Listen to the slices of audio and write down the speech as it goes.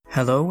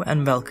Hello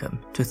and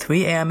welcome to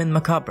 3 AM in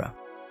Macabre.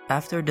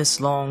 After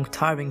this long,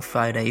 tiring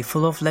Friday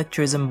full of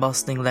lectures and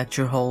bustling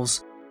lecture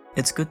halls,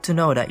 it's good to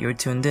know that you're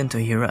tuned in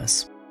to hear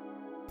us.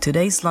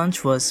 Today's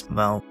lunch was,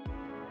 well,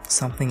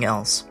 something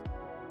else.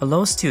 A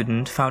law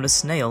student found a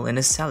snail in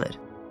his salad,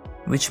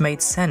 which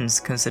made sense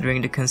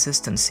considering the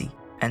consistency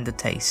and the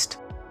taste.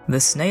 The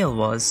snail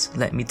was,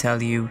 let me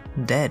tell you,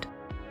 dead.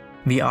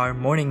 We are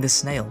mourning the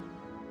snail.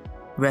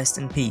 Rest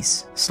in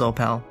peace, slow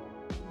pal.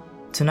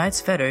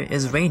 Tonight's weather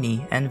is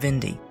rainy and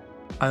windy.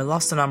 I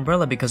lost an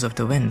umbrella because of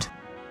the wind.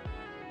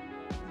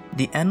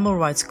 The Animal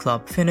Rights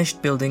Club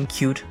finished building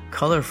cute,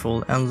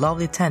 colorful and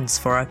lovely tents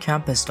for our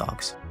campus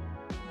dogs.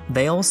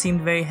 They all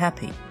seemed very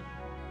happy.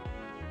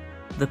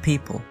 The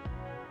people.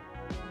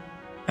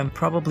 And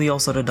probably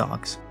also the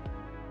dogs.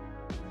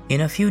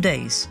 In a few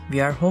days, we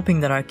are hoping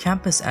that our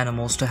campus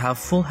animals to have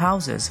full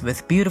houses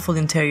with beautiful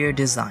interior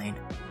design.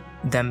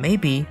 Then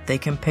maybe they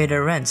can pay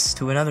their rents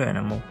to another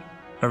animal,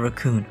 a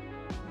raccoon.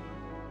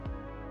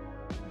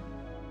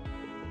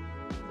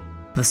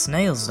 The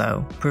snails,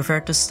 though,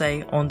 preferred to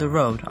stay on the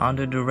road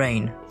under the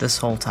rain this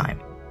whole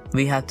time.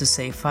 We had to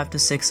save 5 to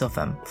 6 of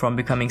them from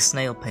becoming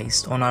snail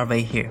paste on our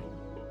way here.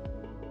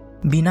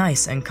 Be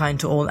nice and kind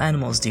to all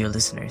animals, dear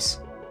listeners,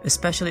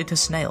 especially to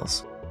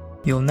snails.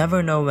 You'll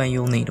never know when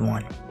you'll need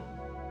one.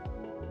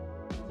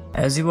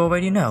 As you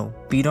already know,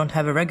 we don't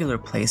have a regular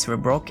place we're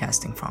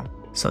broadcasting from,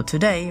 so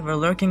today we're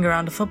lurking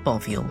around the football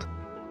field.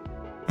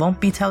 Won't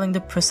be telling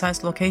the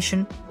precise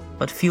location,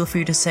 but feel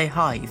free to say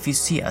hi if you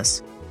see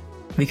us.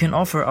 We can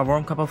offer a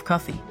warm cup of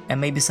coffee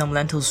and maybe some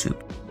lentil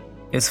soup.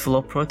 It's full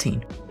of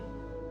protein.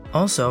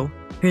 Also,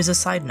 here's a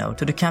side note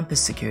to the campus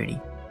security.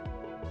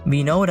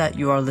 We know that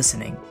you are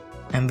listening,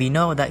 and we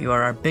know that you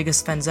are our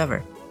biggest fans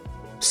ever.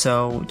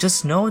 So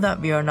just know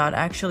that we are not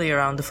actually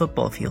around the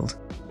football field.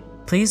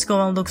 Please go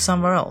and look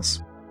somewhere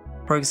else.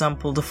 For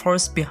example, the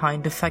forest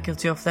behind the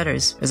Faculty of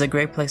Letters is a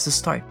great place to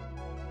start.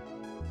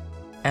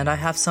 And I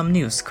have some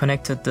news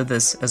connected to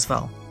this as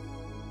well.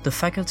 The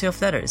Faculty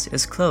of Letters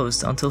is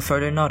closed until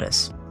further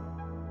notice.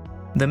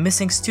 The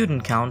missing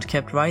student count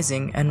kept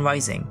rising and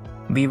rising.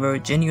 We were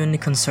genuinely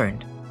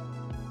concerned.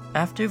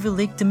 After we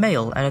leaked the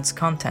mail and its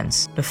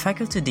contents, the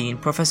faculty dean,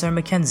 Professor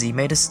Mackenzie,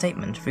 made a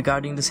statement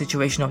regarding the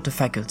situation of the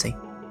faculty.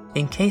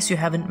 In case you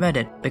haven't read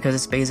it, because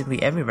it's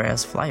basically everywhere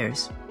as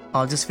flyers,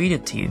 I'll just read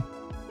it to you.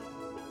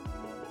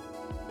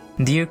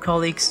 Dear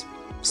colleagues,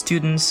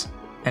 students,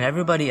 and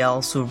everybody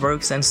else who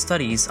works and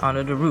studies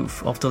under the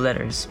roof of the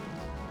Letters.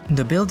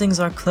 The buildings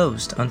are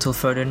closed until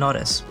further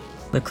notice.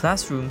 The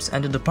classrooms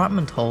and the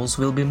department halls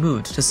will be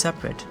moved to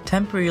separate,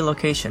 temporary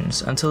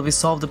locations until we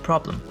solve the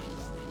problem.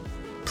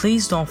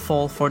 Please don't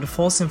fall for the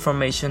false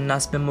information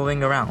that's been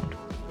moving around,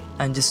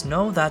 and just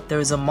know that there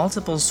is a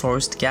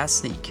multiple-sourced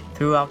gas leak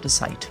throughout the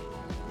site.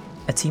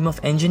 A team of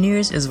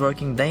engineers is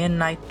working day and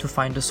night to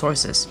find the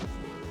sources.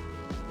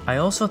 I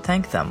also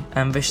thank them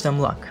and wish them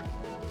luck.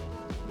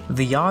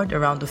 The yard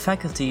around the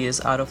faculty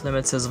is out of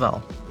limits as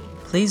well.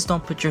 Please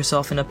don't put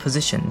yourself in a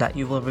position that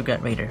you will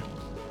regret later.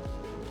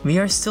 We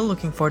are still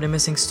looking for the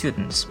missing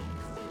students.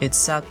 It's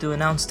sad to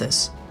announce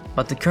this,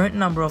 but the current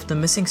number of the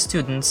missing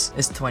students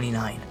is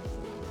 29.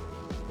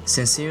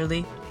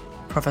 Sincerely,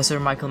 Professor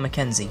Michael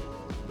Mackenzie.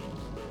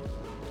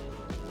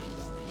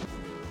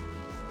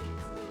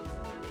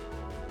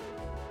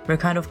 We're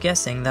kind of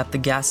guessing that the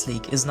gas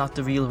leak is not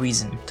the real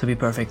reason, to be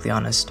perfectly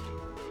honest.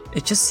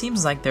 It just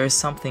seems like there is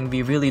something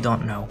we really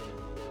don't know.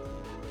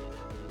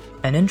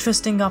 An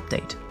interesting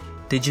update.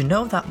 Did you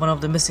know that one of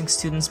the missing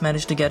students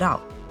managed to get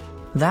out?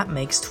 That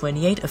makes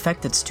 28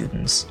 affected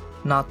students,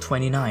 not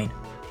 29.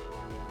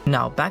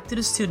 Now back to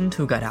the student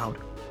who got out.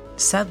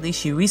 Sadly,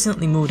 she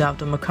recently moved out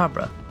to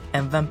Macabre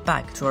and went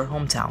back to her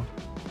hometown.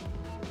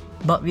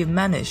 But we've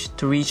managed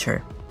to reach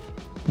her.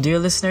 Dear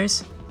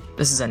listeners,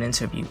 this is an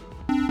interview.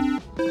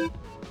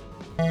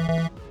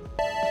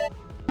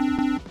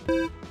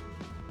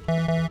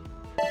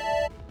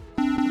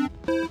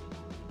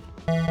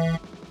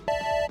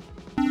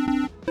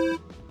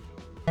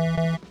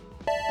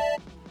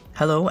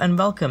 Hello and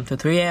welcome to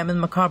 3 AM in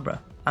Macabre.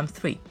 I'm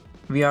 3.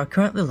 We are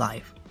currently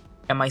live.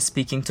 Am I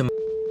speaking to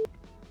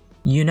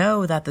You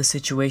know that the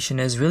situation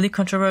is really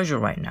controversial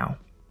right now.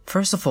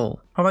 First of all,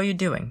 how are you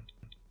doing?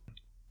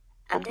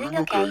 I'm doing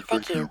okay,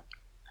 thank you.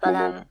 But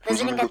I'm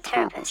visiting a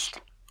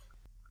therapist.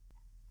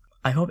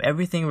 I hope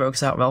everything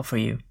works out well for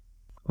you.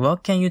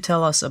 What can you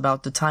tell us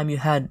about the time you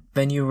had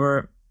when you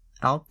were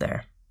out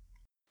there?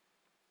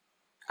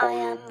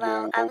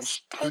 I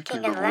was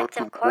taking an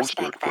elective course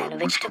back then,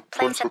 which took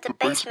place at the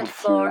basement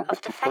floor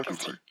of the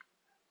faculty.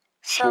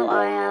 So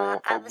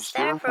I was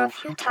there for a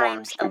few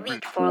times a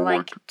week for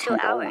like 2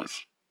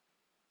 hours.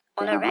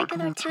 On a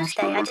regular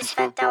Tuesday, I just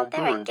went down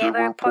there and gave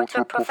a report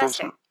to a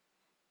professor.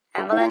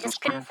 And I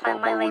just couldn't find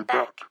my way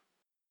back.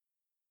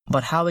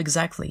 But how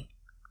exactly?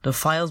 The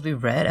files we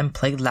read and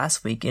played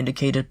last week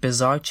indicated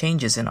bizarre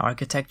changes in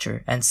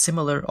architecture and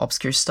similar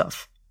obscure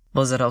stuff.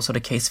 Was that also the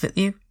case with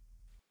you?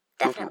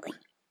 Definitely.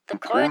 The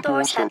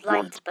corridors had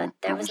lights, but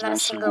there was not a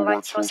single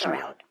light source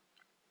around.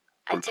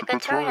 I took a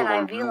turn and I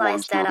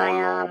realized that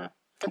I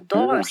the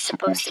doors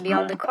supposed to be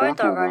on the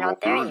corridor were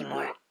not there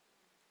anymore.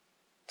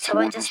 So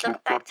I just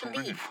looked back to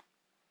leave.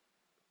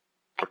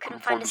 I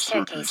couldn't find the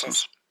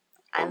staircases.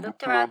 I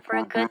looked around for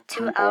a good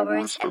 2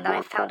 hours and then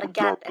I found a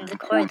gap in the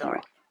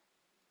corridor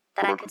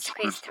that I could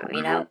squeeze through,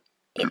 you know.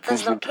 It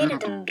was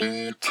located in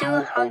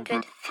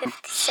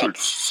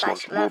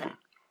B256/11.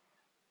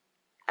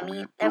 I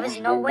mean, there was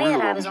no way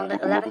that I was on the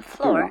 11th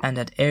floor. And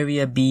at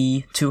area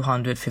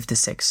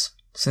B256,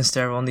 since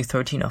there are only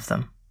 13 of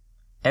them.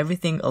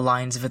 Everything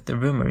aligns with the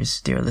rumors,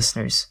 dear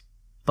listeners.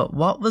 But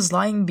what was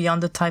lying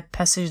beyond the tight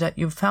passage that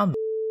you found?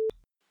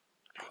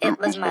 It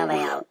was my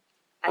way out.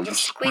 I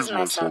just squeezed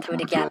myself through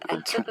the gap and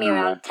it took me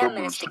around 10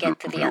 minutes to get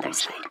to the other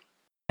side.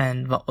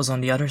 And what was on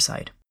the other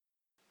side?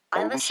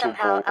 I was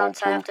somehow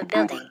outside of the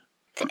building.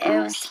 The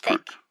air was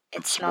thick.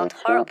 It smelled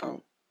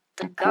horrible.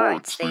 The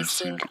guards, they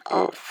seemed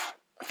off.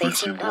 They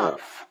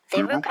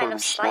were kind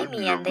of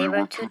slimy and they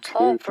were too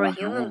tall for a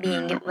human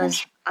being. It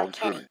was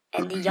uncanny.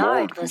 And the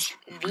yard was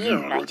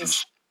weird.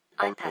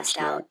 I passed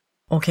out.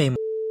 Okay,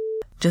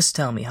 just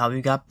tell me how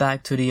you got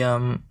back to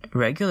the,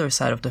 regular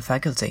side of the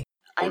faculty.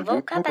 I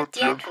woke up at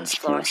the entrance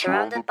floor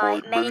surrounded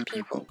by many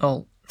people.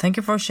 Oh, thank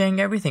you for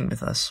sharing everything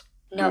with us.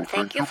 No,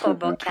 thank you for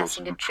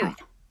broadcasting the truth.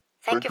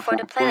 Thank you for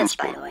the playlist,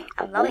 by the way.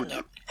 I'm loving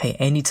it. Hey,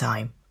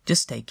 anytime.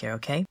 Just take care,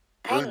 okay?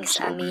 Thanks.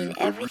 I mean,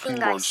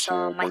 everything I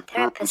saw, my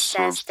therapist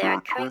says they're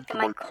occurring to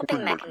my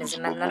coping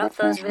mechanism and none of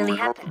those really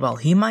happened. Well,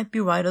 he might be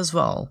right as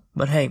well.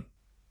 But hey,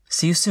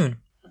 see you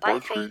soon. Bye,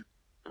 3.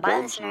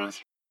 Bye,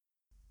 listeners.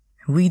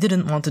 We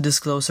didn't want to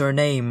disclose her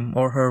name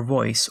or her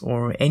voice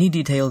or any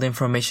detailed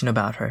information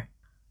about her.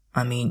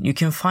 I mean, you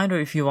can find her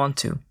if you want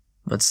to,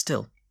 but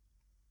still.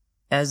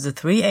 As the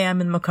 3 AM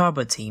in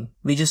Macabre team,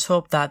 we just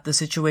hope that the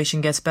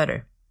situation gets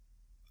better.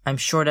 I'm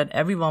sure that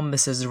everyone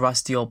misses the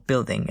rusty old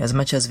building as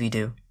much as we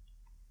do.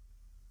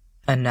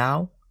 And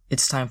now,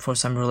 it's time for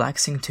some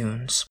relaxing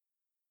tunes.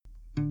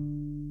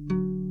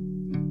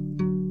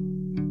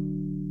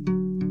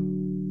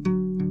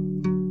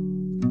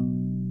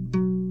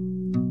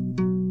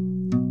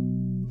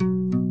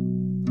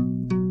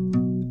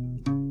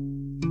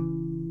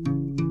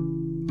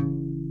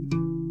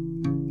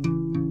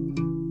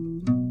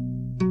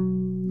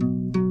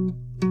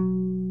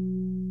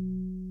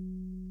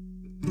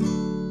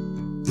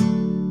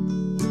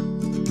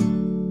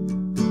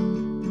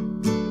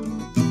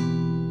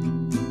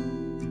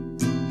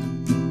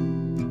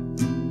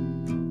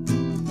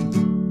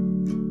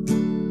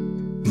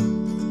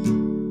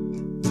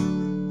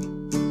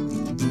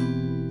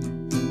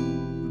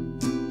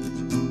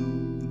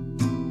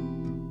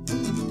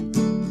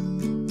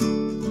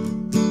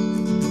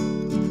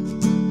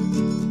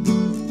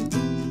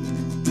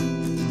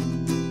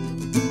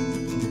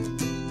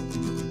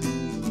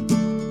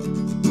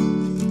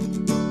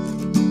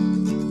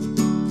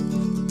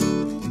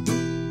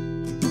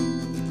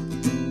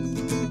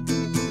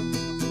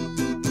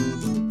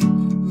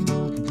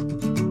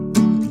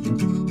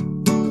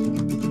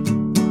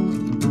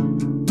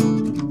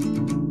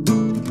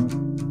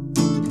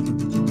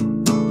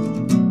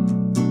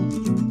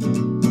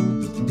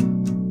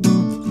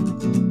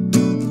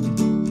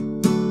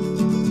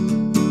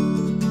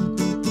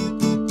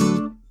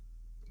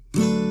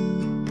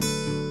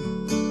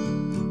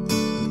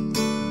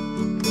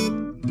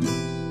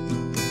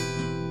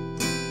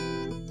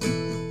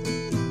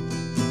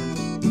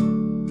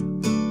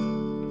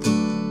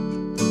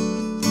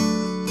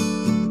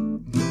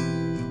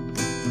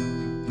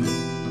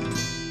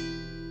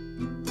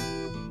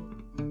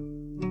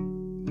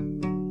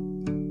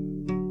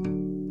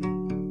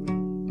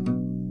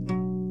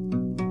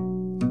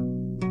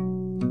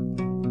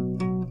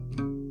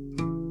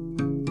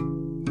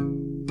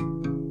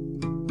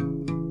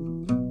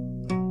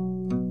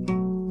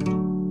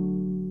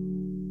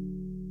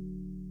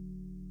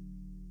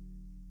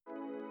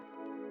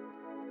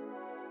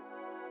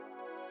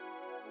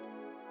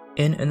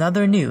 In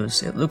another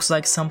news, it looks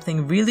like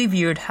something really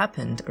weird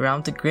happened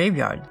around the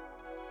graveyard.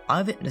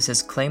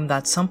 Eyewitnesses claim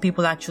that some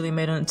people actually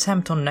made an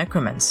attempt on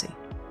necromancy.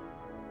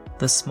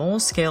 The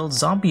small-scale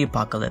zombie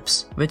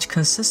apocalypse, which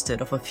consisted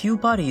of a few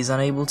bodies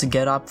unable to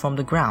get up from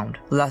the ground,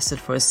 lasted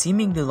for a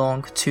seemingly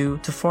long 2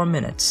 to 4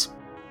 minutes.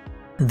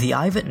 The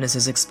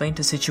eyewitnesses explained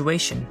the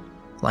situation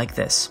like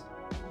this.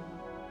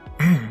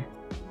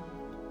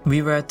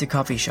 We were at the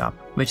coffee shop,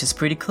 which is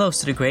pretty close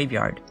to the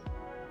graveyard.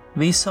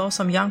 We saw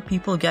some young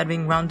people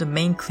gathering around the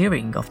main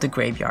clearing of the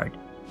graveyard.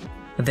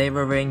 They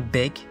were wearing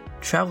big,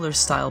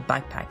 traveler-style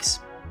backpacks.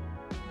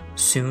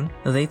 Soon,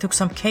 they took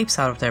some capes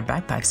out of their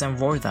backpacks and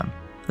wore them.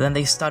 Then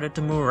they started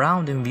to move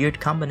around in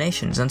weird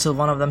combinations until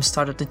one of them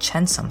started to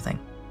chant something.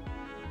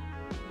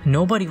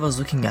 Nobody was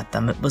looking at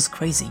them, it was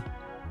crazy.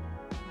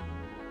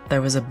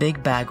 There was a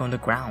big bag on the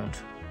ground.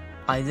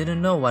 I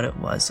didn't know what it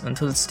was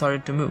until it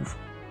started to move.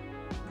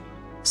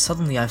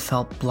 Suddenly I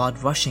felt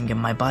blood rushing in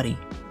my body.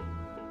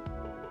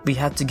 We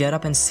had to get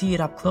up and see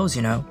it up close,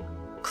 you know,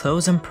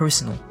 close and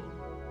personal.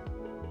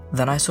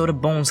 Then I saw the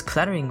bones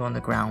clattering on the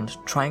ground,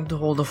 trying to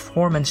hold a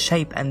form and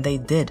shape, and they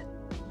did.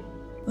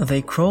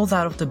 They crawled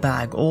out of the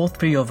bag, all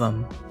three of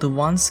them. The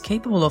ones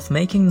capable of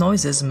making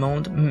noises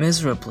moaned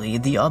miserably.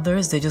 The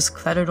others, they just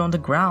clattered on the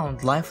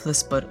ground,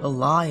 lifeless but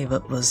alive.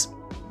 It was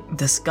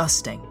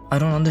disgusting. I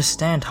don't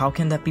understand. How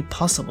can that be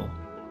possible?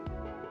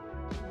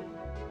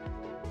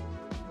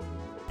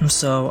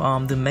 So,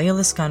 the mail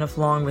is kind of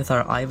long with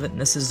our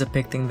eyewitnesses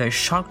depicting their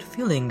shocked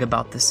feeling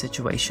about this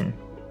situation.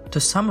 To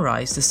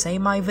summarize, the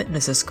same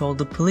eyewitnesses called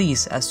the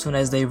police as soon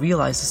as they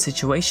realized the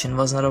situation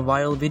was not a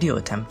viral video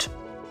attempt.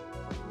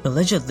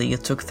 Allegedly,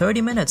 it took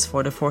 30 minutes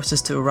for the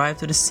forces to arrive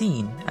to the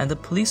scene, and the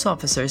police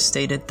officers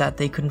stated that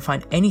they couldn't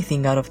find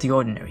anything out of the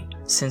ordinary,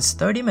 since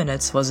 30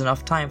 minutes was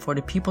enough time for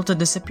the people to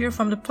disappear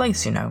from the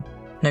place, you know.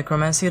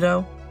 Necromancy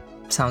though?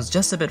 Sounds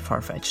just a bit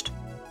far-fetched.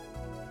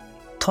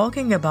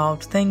 Talking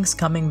about things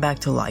coming back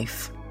to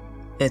life.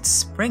 It's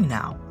spring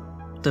now.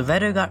 The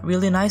weather got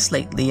really nice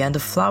lately and the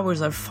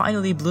flowers are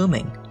finally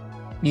blooming.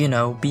 You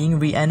know, being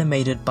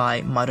reanimated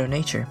by Mother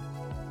Nature.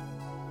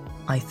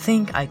 I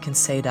think I can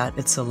say that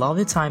it's a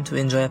lovely time to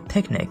enjoy a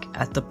picnic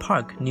at the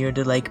park near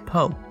the Lake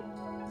Po,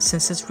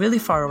 since it's really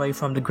far away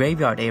from the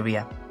graveyard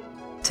area.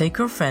 Take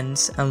your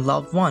friends and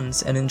loved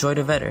ones and enjoy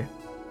the weather.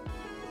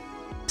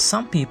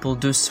 Some people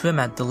do swim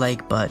at the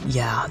lake, but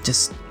yeah,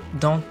 just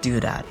don't do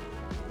that.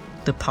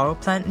 The power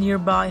plant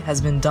nearby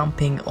has been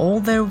dumping all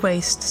their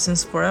waste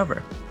since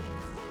forever.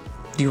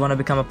 Do you want to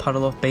become a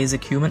puddle of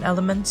basic human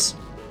elements?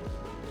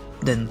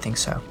 Didn't think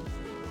so.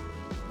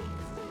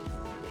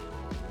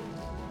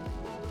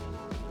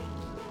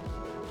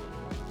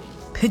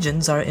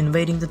 Pigeons are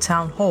invading the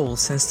town hall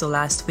since the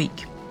last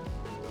week.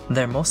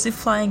 They're mostly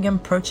flying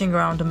and perching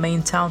around the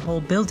main town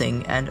hall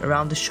building and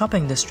around the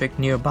shopping district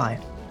nearby.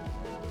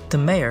 The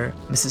mayor,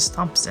 Mrs.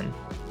 Thompson,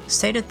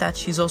 stated that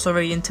she's also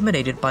very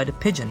intimidated by the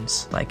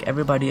pigeons, like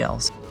everybody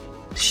else.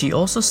 She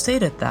also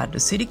stated that the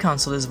city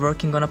council is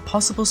working on a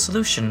possible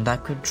solution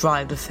that could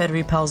drive the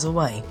feathery pals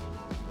away.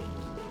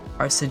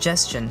 Our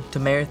suggestion to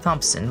Mayor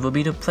Thompson would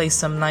be to place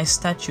some nice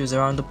statues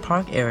around the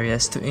park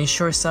areas to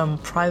ensure some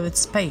private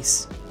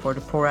space for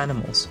the poor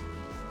animals.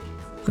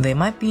 They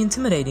might be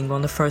intimidating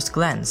on the first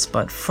glance,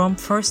 but from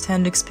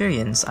first-hand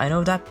experience, I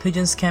know that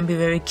pigeons can be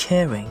very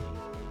caring,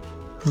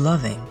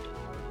 loving,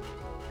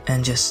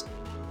 and just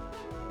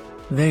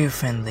very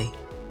friendly.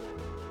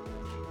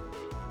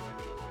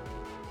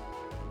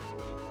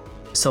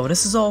 So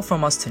this is all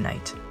from us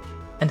tonight.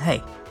 And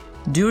hey,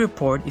 do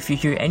report if you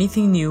hear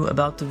anything new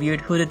about the weird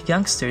hooded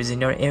youngsters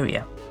in your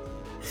area.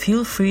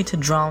 Feel free to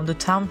drown the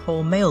town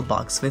hall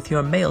mailbox with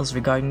your mails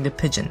regarding the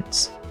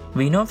pigeons.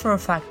 We know for a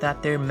fact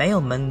that their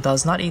mailman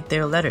does not eat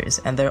their letters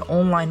and their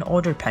online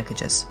order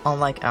packages,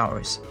 unlike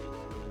ours.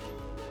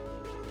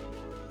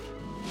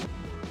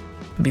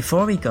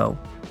 Before we go,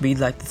 we'd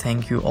like to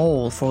thank you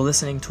all for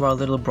listening to our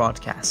little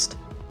broadcast.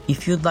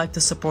 If you'd like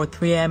to support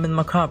 3am in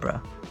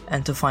Macabre,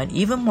 and to find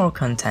even more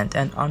content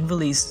and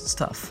unreleased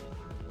stuff,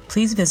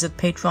 please visit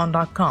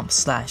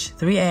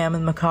patreon.com/3am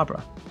in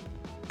Macabre.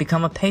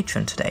 Become a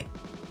patron today,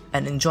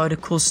 and enjoy the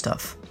cool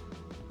stuff.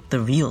 The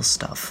real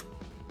stuff.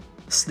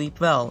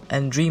 Sleep well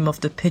and dream of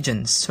the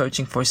pigeons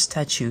searching for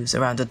statues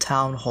around the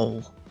town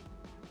hall.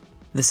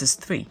 This is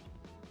 3.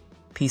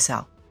 Peace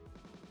out.